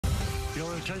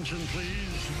Your attention,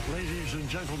 please, ladies and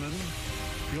gentlemen.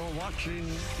 You're watching,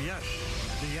 yes,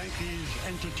 the Yankees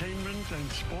Entertainment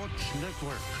and Sports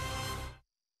Network.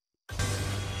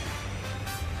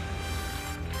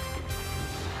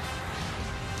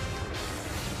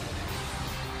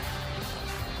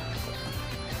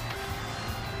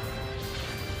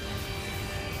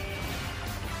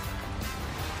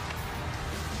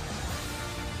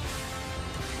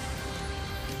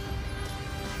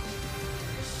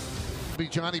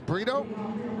 Johnny Brito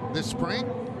this spring.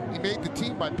 He made the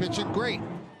team by pitching great.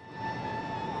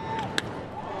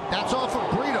 That's off of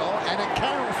Brito, and it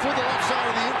carries through the left side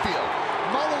of the infield.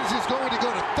 Mullins is going to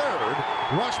go to third.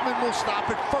 Rushman will stop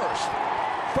at first.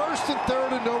 First and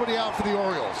third, and nobody out for the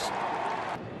Orioles.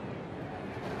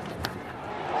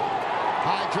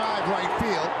 High drive right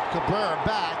field. Cabrera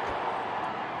back.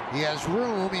 He has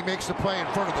room. He makes the play in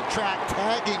front of the track,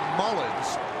 tagging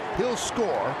Mullins. He'll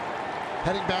score.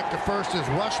 Heading back to first is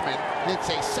Rushman. It's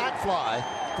a sac fly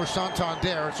for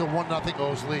Santander. It's a 1-0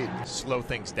 O's lead. Slow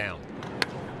things down.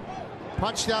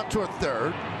 Punched out to a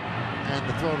third. And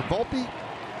the throw to Volpe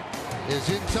is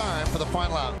in time for the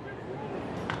final out.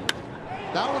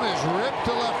 That one is ripped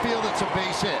to left field. It's a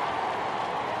base hit.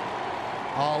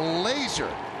 A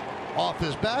laser off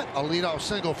his bat. A leadoff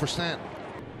single for Stanton.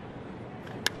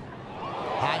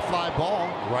 High fly ball,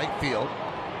 right field.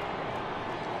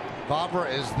 Bobber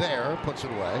is there, puts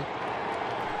it away.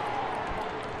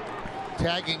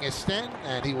 Tagging is Stanton,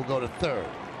 and he will go to third.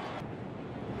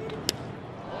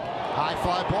 High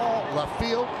fly ball, left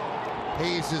field.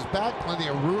 Hayes is back, plenty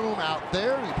of room out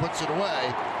there, and he puts it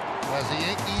away as the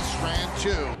Yankees strand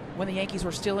two. When the Yankees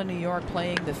were still in New York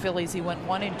playing the Phillies, he went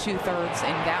 1 2/3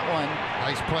 in that one.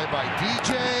 Nice play by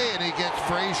DJ, and he gets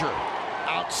Frazier.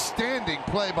 Outstanding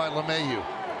play by LeMahieu.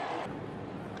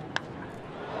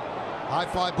 High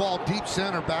fly ball, deep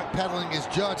center, backpedaling is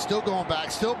Judge, still going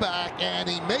back, still back, and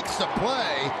he makes the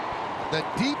play, the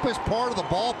deepest part of the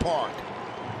ballpark.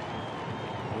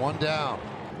 One down.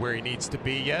 Where he needs to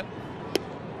be yet.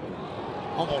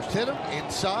 Almost hit him,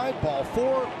 inside, ball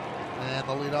four, and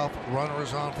the leadoff runner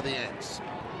is on for the Yanks.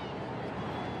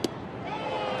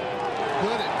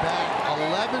 Good at bat,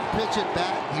 11 pitch at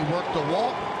bat, he worked the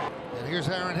walk, and here's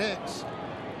Aaron Hicks.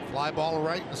 Fly ball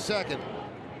right in the second.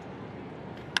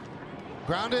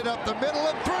 Grounded up the middle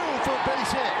and through for a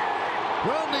base hit.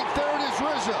 Rounding third is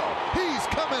Rizzo. He's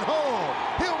coming home.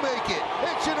 He'll make it.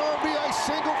 It's an RBI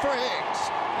single for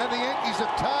Hicks. And the Yankees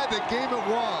have tied the game at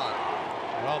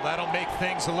 1. Well, that'll make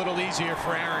things a little easier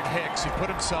for Aaron Hicks. He put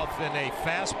himself in a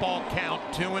fastball count,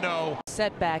 2-0.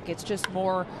 Setback, it's just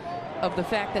more of the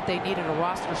fact that they needed a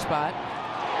roster spot.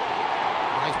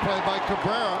 Nice play by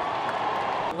Cabrera.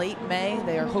 Late May,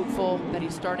 they are hopeful that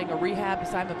he's starting a rehab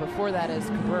assignment before that as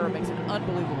Cabrera makes an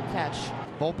unbelievable catch.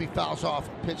 Volpe fouls off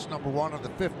pitch number 1 of the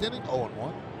 5th inning,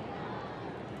 0-1.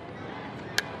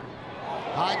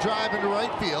 High drive into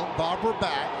right field, Barber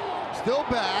back, still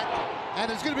back, and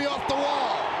it's going to be off the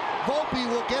wall. Volpe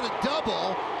will get a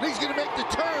double, and he's going to make the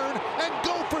turn and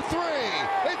go for 3.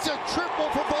 It's a triple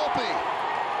for Volpe.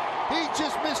 He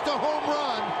just missed a home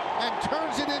run and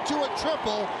turns it into a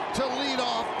triple to lead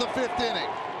off the 5th inning.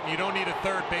 You don't need a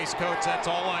third base coach. That's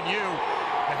all on you.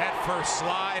 The head first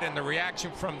slide and the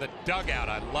reaction from the dugout.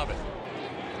 I love it.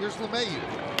 Here's LeMahieu.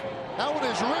 That one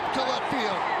is ripped to left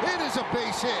field. It is a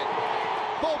base hit.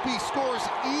 Volpe scores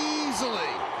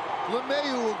easily.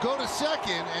 LeMahieu will go to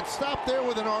second and stop there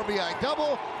with an RBI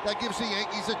double. That gives the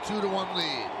Yankees a 2-1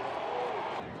 lead.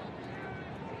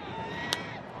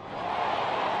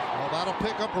 That'll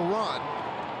pick up a run.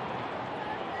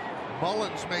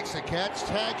 Mullins makes a catch.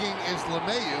 Tagging is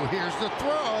LeMahieu. Here's the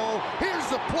throw. Here's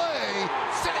the play.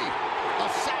 Safe. A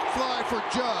sac fly for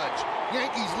Judge.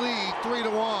 Yankees lead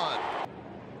 3-1.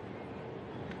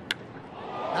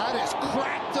 That is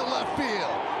cracked to left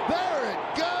field. There it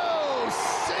goes.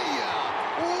 See ya.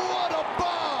 What a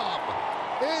bomb.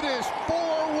 It is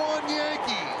 4-1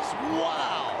 Yankees.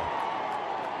 Wow.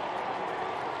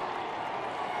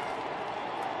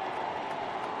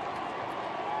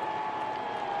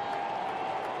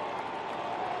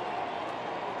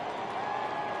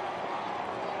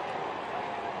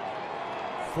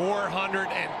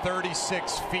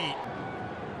 .436 feet.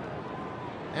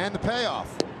 And the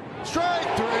payoff. Strike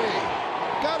 3.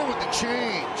 Got it with the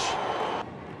change.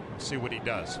 See what he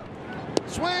does.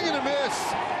 Swing and a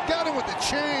miss. Got it with the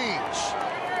change.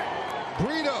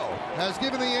 Brito has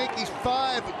given the Yankees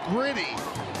 5 gritty,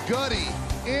 gutty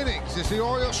innings as the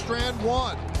Orioles strand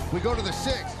 1. We go to the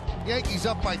 6th. Yankees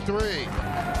up by 3.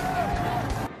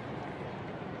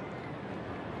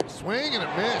 Swing and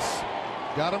a miss.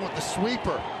 Got him with the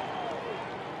sweeper.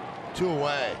 2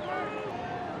 away.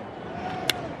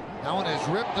 That one is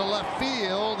ripped to left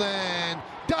field, and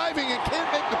diving and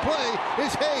can't make the play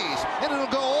is Hayes, and it'll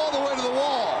go all the way to the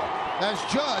wall as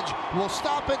Judge will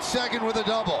stop at second with a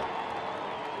double.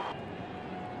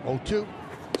 0-2.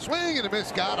 Swing and a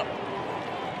miss, got him.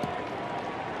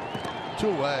 2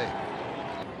 away.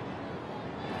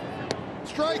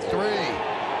 Strike 3.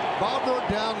 Baltimore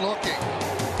down looking.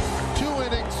 2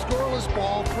 innings, scoreless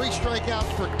ball, 3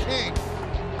 strikeouts for King.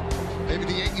 Maybe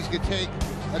the Yankees could take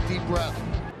a deep breath.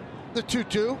 The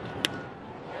 2-2.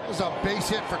 There's a base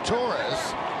hit for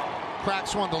Torres.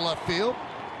 Cracks one to left field.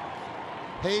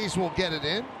 Hayes will get it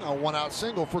in. A 1-out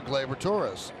single for Gleyber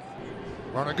Torres.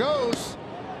 Runner goes.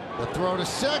 The throw to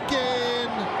second.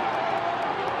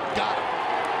 Got it.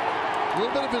 A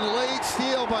little bit of a delayed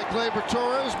steal by Gleyber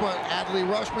Torres, but Adley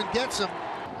Rutschman gets him.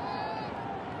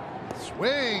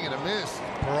 Swing and a miss.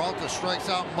 Peralta strikes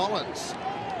out Mullins.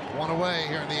 1 away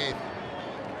here in the 8th.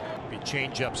 Be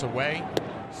change-ups away.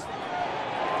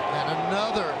 And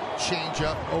another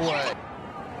changeup away.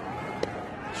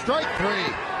 Strike 3.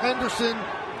 Henderson.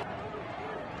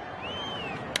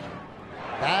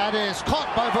 That is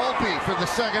caught by Volpe for the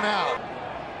 2nd out.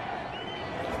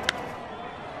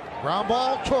 Ground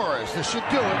ball, Torres. This should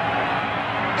do it.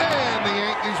 And the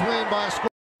Yankees win by a score.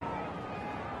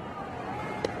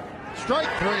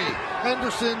 Strike 3.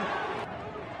 Henderson.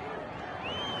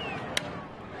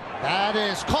 That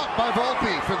is caught by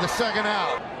Volpe for the 2nd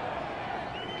out.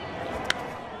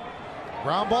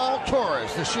 Ground ball,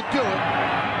 Torres. This should do it.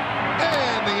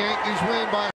 And the Yankees win by